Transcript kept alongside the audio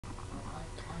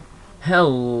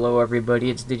Hello everybody,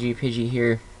 it's DigiPidgy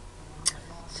here.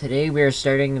 Today we are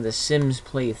starting the Sims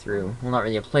playthrough. Well, not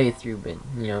really a playthrough, but,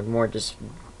 you know, more just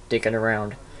dicking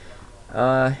around.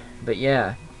 But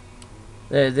yeah.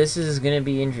 This is gonna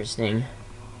be interesting.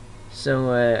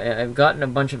 So, I've gotten a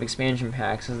bunch of expansion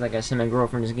packs. Like I said, my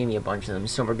girlfriend just gave me a bunch of them.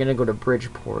 So we're gonna go to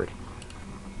Bridgeport.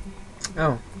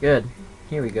 Oh, good.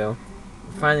 Here we go.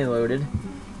 Finally loaded.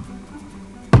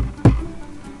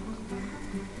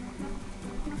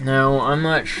 Now, I'm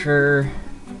not sure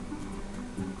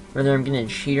whether I'm gonna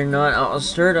cheat or not. I'll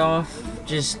start off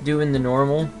just doing the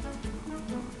normal,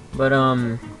 but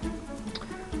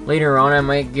later on I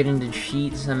might get into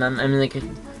cheats. I mean, like,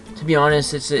 to be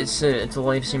honest, it's a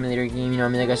life simulator game. You know, I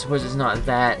mean, like, I suppose it's not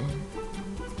that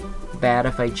bad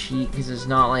if I cheat, because it's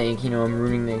not like, you know, I'm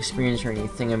ruining the experience or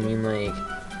anything. I mean, like,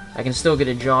 I can still get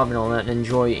a job and all that and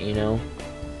enjoy it, you know.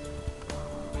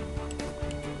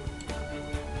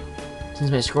 Since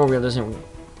my scroll wheel doesn't...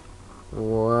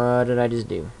 What did I just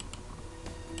do?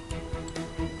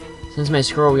 Since my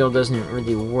scroll wheel doesn't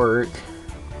really work...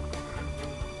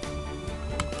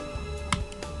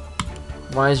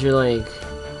 Why is there, like,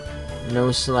 no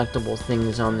selectable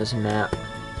things on this map?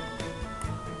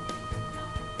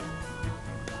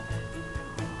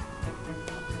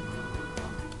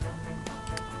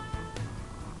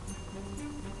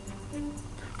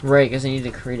 Right, because I need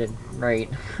to create a... Right.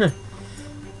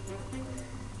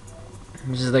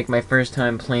 This is like my first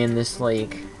time playing this,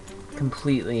 like,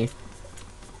 completely.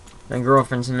 My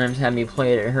girlfriend sometimes had me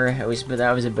play it at her house, but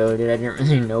that was about it. I didn't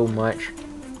really know much.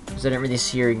 Because I didn't really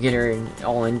see her get her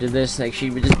all into this. Like, she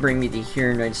would just bring me to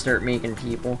here and I'd start making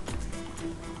people.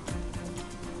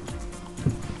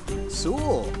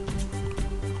 Soul.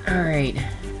 Alright.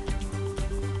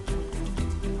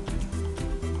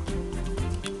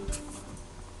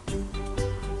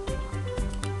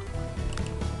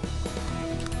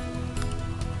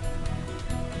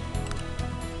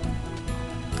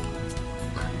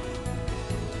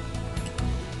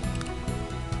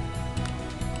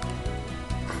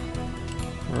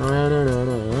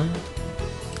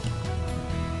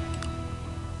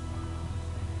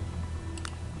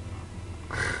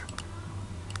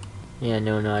 Yeah,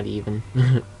 no, not even.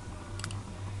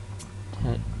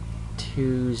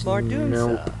 Tattoos,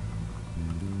 nope.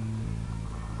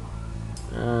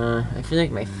 I feel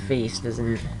like my face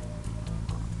doesn't...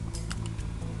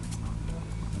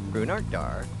 Runar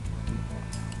Dar.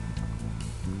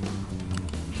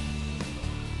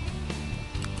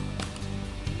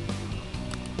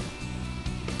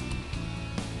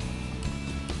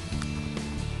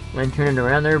 Mind turning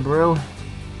around there, bro?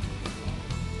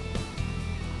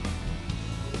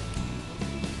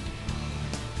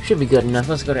 Should be good enough.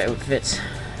 Let's go to outfits.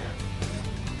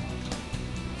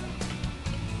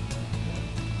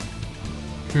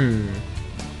 I'm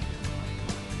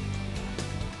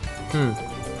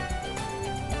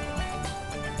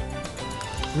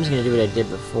just gonna do what I did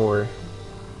before.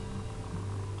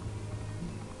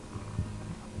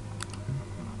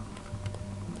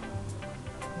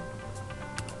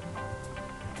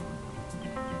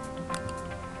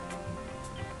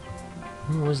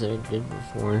 What was it I did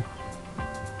before?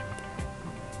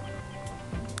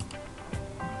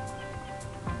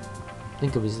 I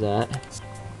think it was that.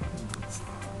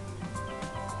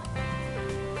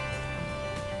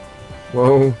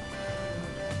 Whoa.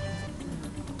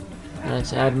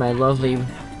 Let's add my lovely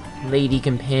lady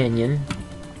companion.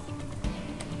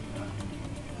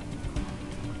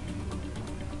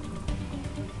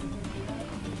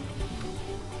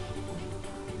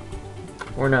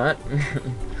 Or not.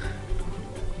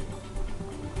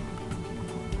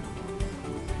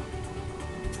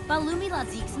 Balumi la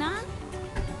Zixna?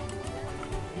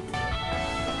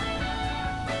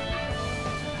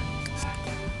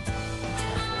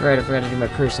 Right, I forgot to do my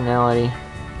personality.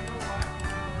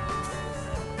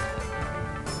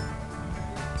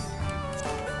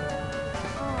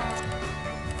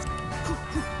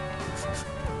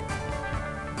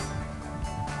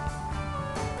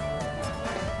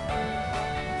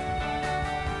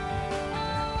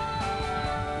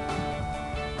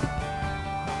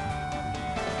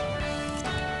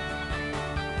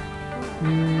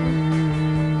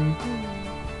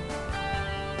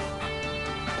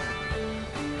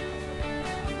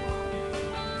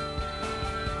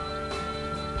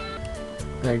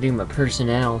 Gotta do my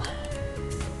personnel.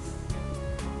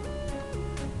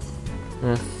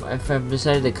 If I've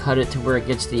decided to cut it to where it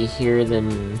gets to here,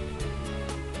 then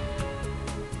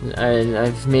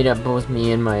I've made up both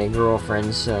me and my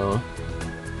girlfriend, so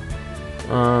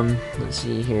let's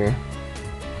see here.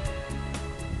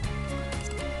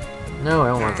 No, I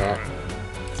don't want that.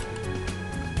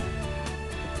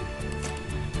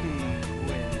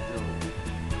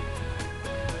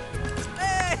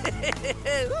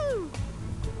 Woo!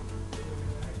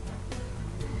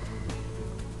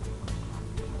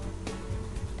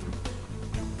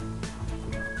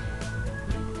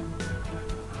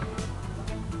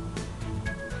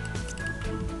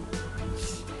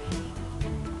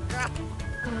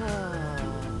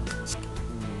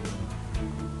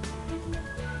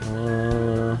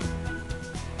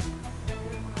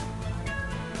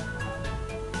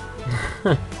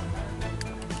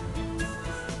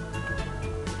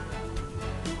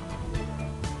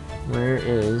 Where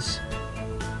is...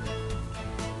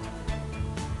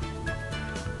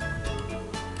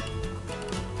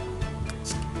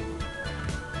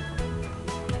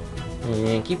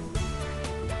 Thank you.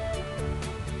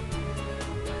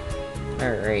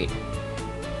 Alright.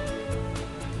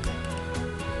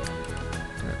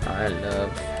 I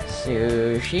love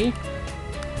sushi.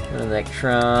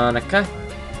 Electronica.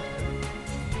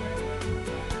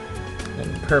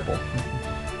 And purple.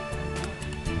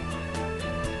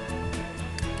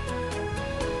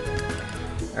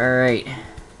 Alright.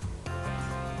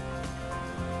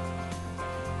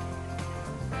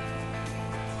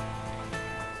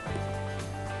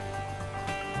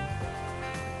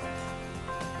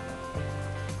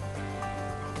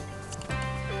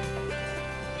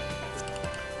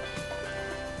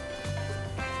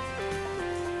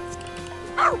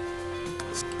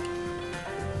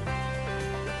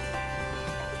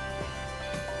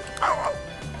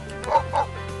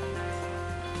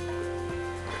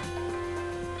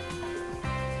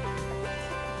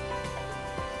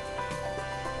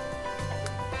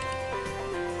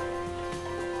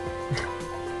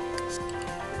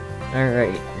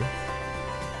 Alright.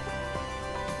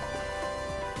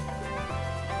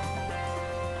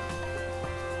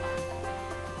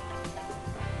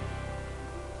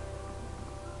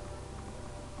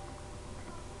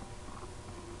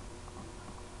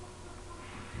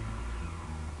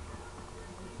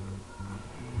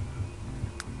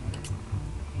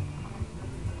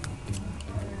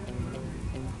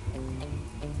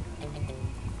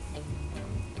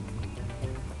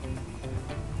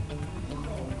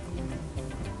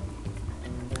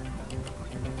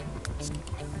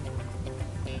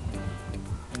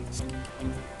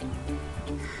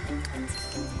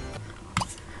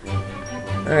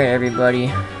 Alright, everybody.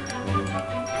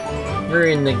 We're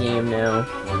in the game now.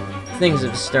 Things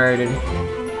have started.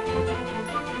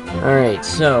 Alright,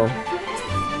 so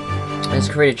let's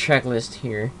create a checklist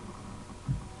here.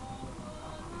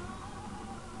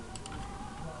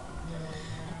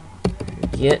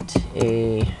 Get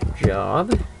a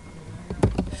job.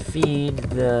 Feed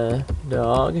the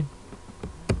dog.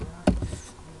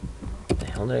 What the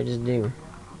hell did I just do?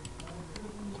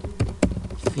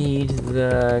 Feed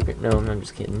the... No, I'm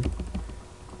just kidding.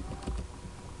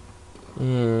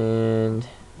 And...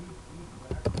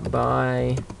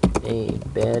 buy a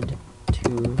bed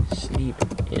to sleep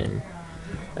in.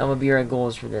 That will be our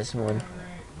goals for this one.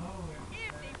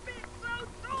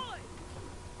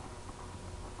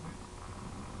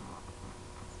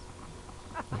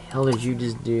 What the hell did you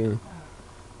just do?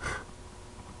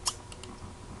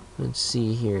 Let's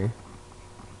see here.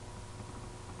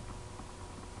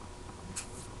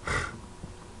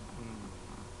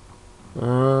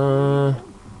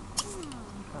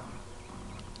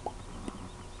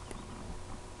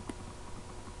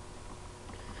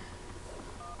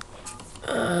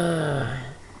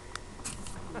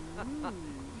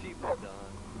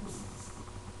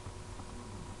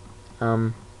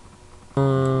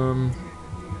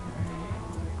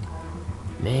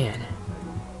 Man.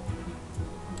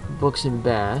 Books and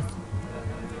bath.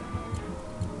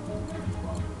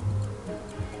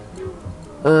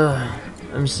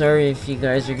 I'm sorry if you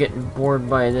guys are getting bored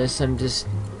by this. I'm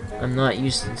not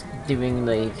used to doing,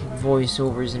 like,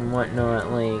 voiceovers and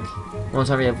whatnot, like... Well, it's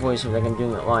already a voiceover, like I'm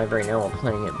doing it live right now while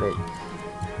playing it, but...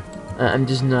 I'm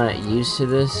just not used to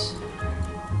this.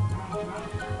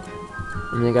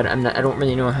 I mean, I don't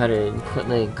really know how to put,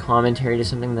 like, commentary to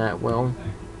something that well.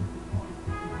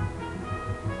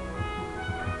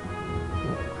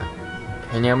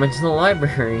 And now I went to the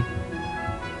library.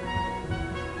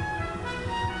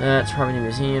 That's probably the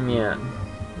museum, yeah.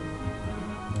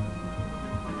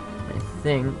 I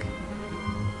think.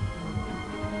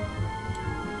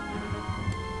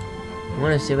 I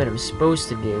want to see what I'm supposed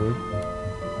to do.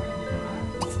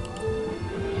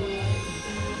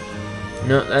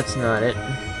 No, that's not it.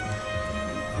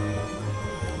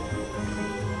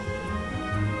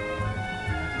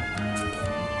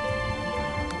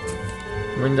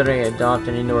 When did I adopt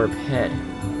an indoor pet?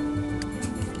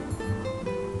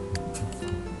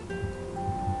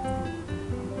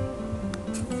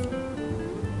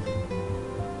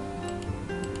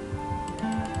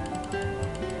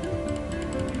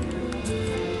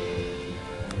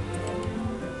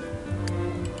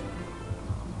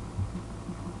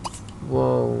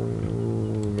 Whoa,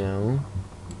 no.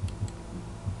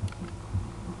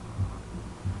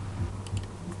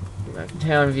 Back to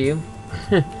town view.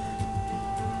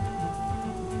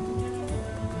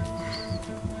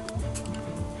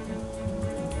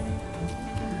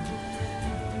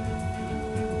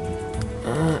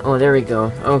 Oh, there we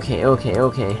go. Okay, okay,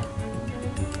 okay.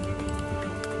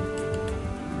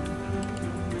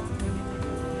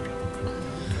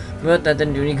 But that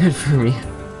didn't do any good for me.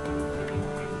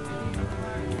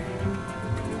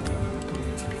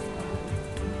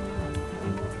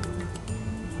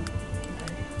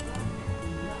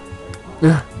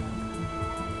 Ugh.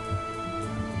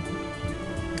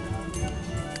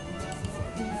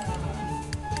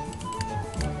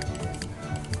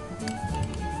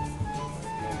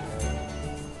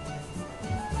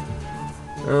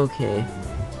 Okay.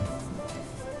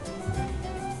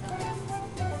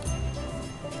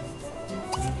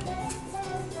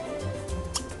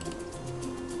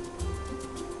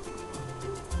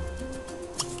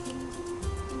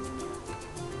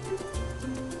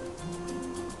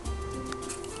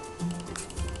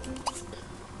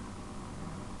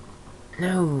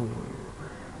 No.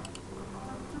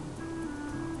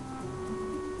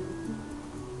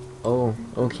 Oh,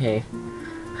 okay.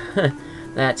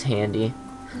 That's handy.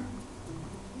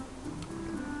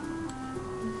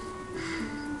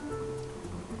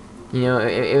 You know,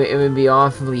 it would be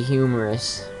awfully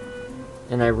humorous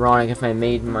and ironic if I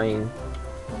made my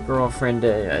girlfriend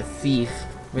a thief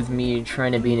with me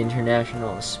trying to be an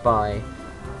international spy.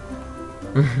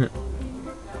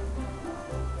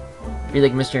 Be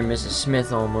like Mr. and Mrs.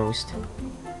 Smith almost.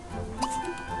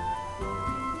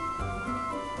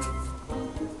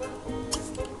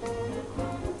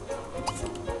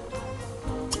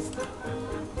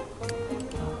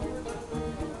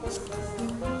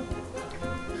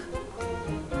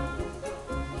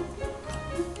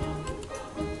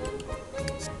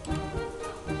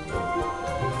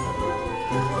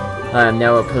 I am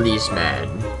now a policeman.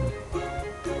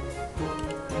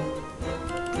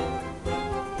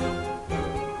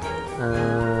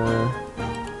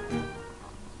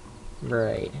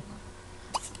 Right.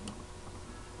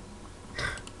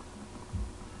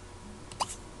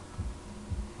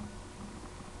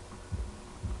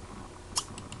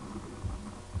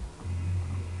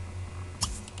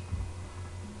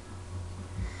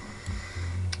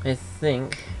 I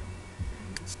think...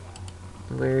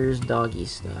 Where's doggy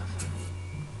stuff?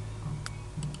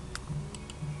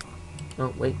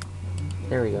 Oh, wait.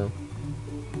 There we go.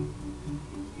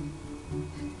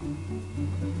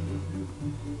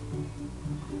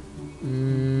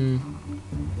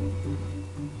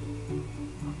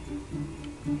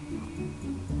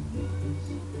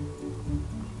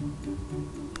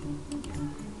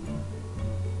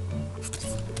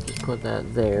 Just put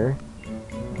that there.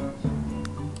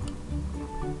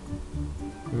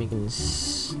 And we can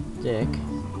stick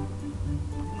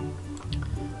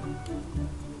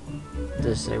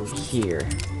this out here.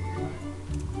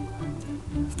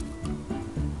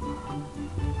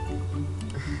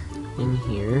 In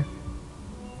here,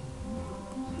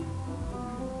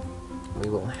 we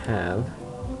will have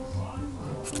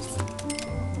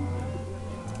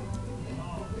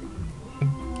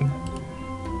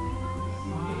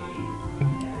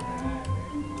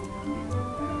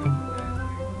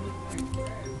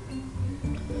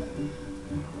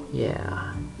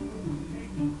yeah.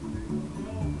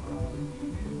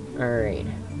 Alright.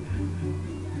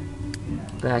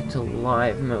 Back to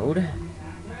live mode.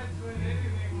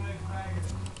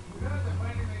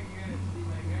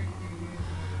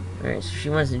 Alright, so she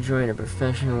wants to join a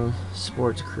professional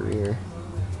sports career.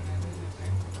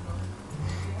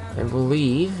 I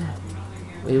believe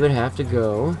we would have to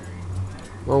go...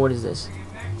 Well, what is this?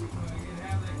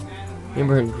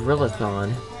 Neighborhood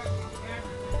Grillathon.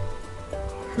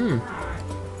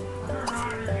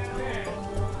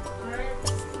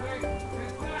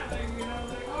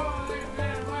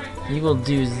 You will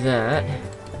do that.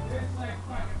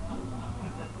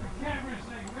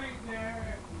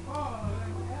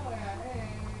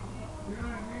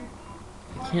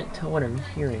 I can't tell what I'm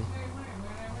hearing.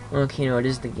 Okay, no, it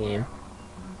is the game.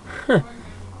 Huh.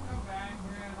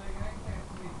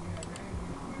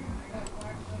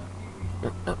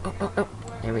 Oh.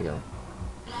 There we go.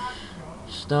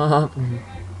 Stop.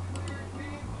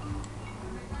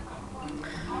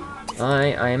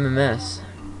 I am a mess.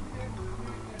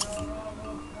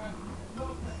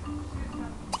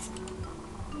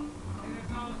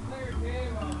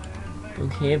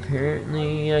 Okay,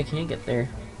 apparently I can't get there.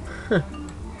 Huh.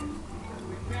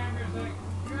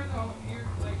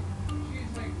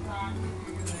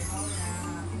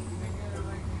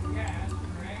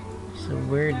 So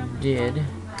where did...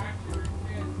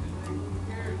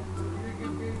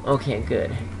 Okay,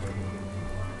 good.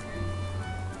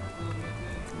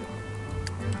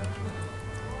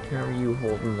 How are you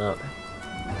holding up?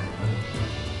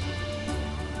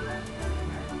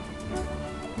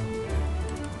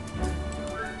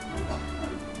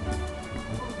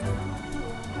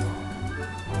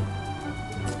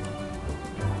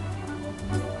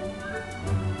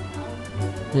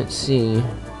 Let's see.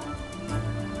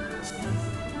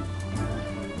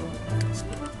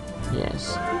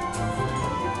 Yes.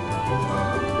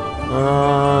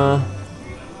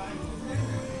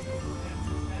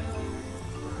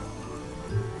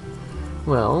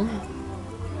 Well,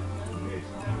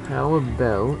 how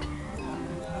about...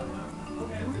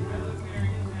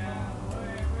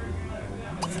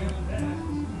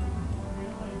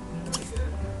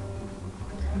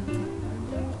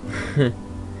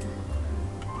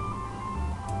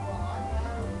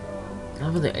 How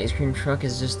about the ice cream truck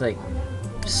is just like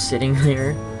sitting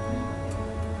there?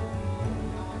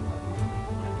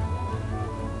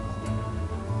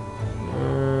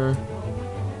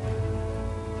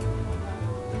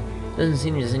 Doesn't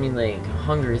seem there's any like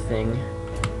hunger thing.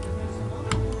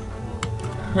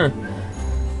 Huh.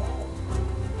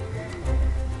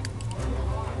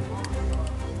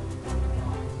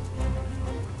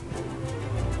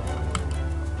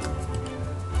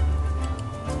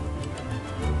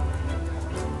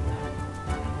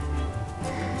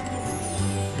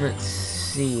 Let's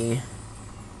see.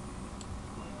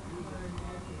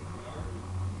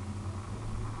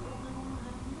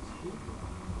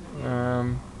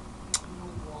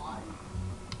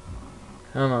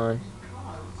 Come on.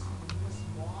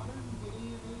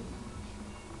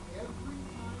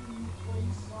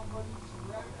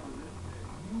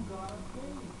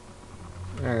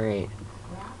 Alright.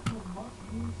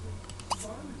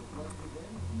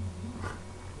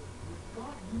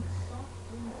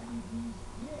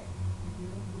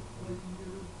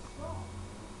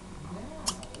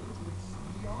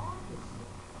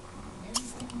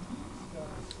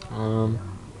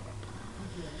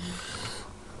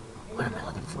 What am I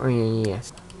looking for? Yeah.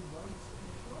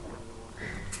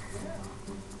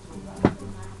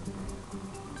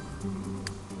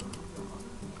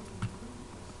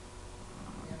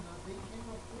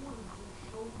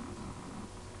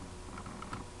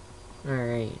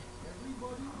 Alright.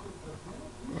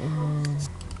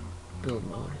 Build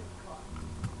mode.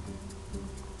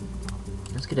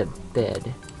 Let's get a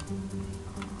bed.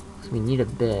 So we need a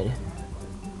bed.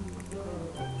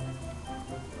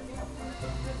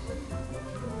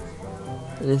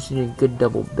 I just need a good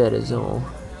double bed is all.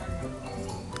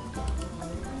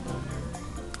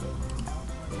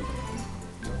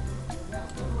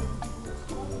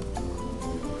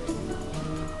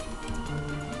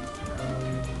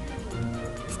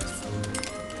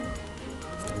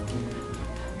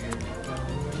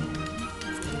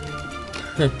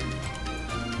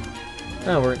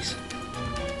 That works.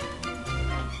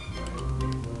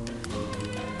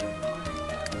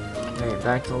 Alright,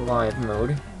 back to live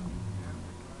mode.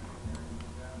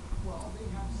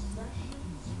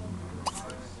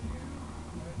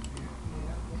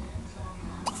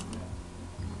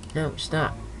 No,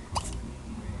 stop.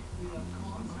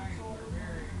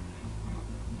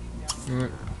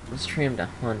 Let's train him to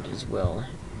hunt as well.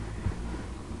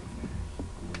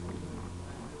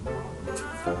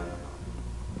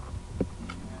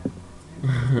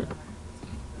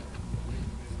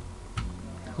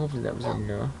 Hopefully that was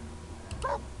enough.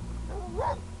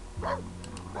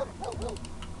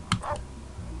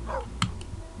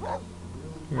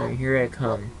 Alright, here I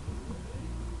come.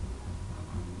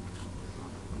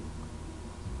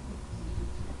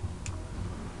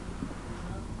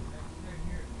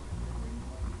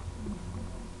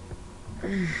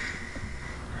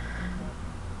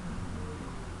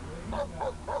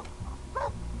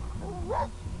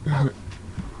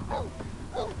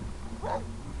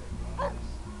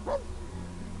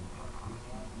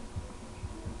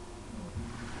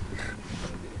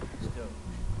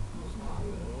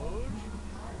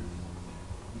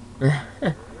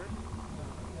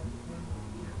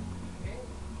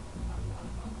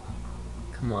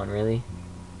 Come on, really?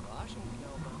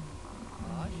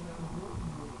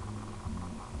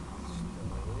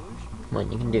 Come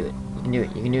on, you can do it. You can do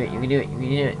it. You can do it. You can do it. You can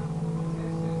do it.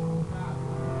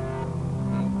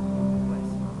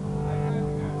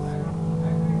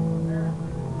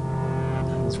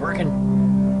 It's working.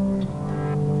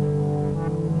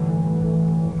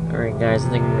 Alright guys, I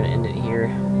think I'm gonna end it here.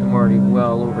 I'm already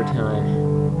well over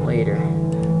time. Later.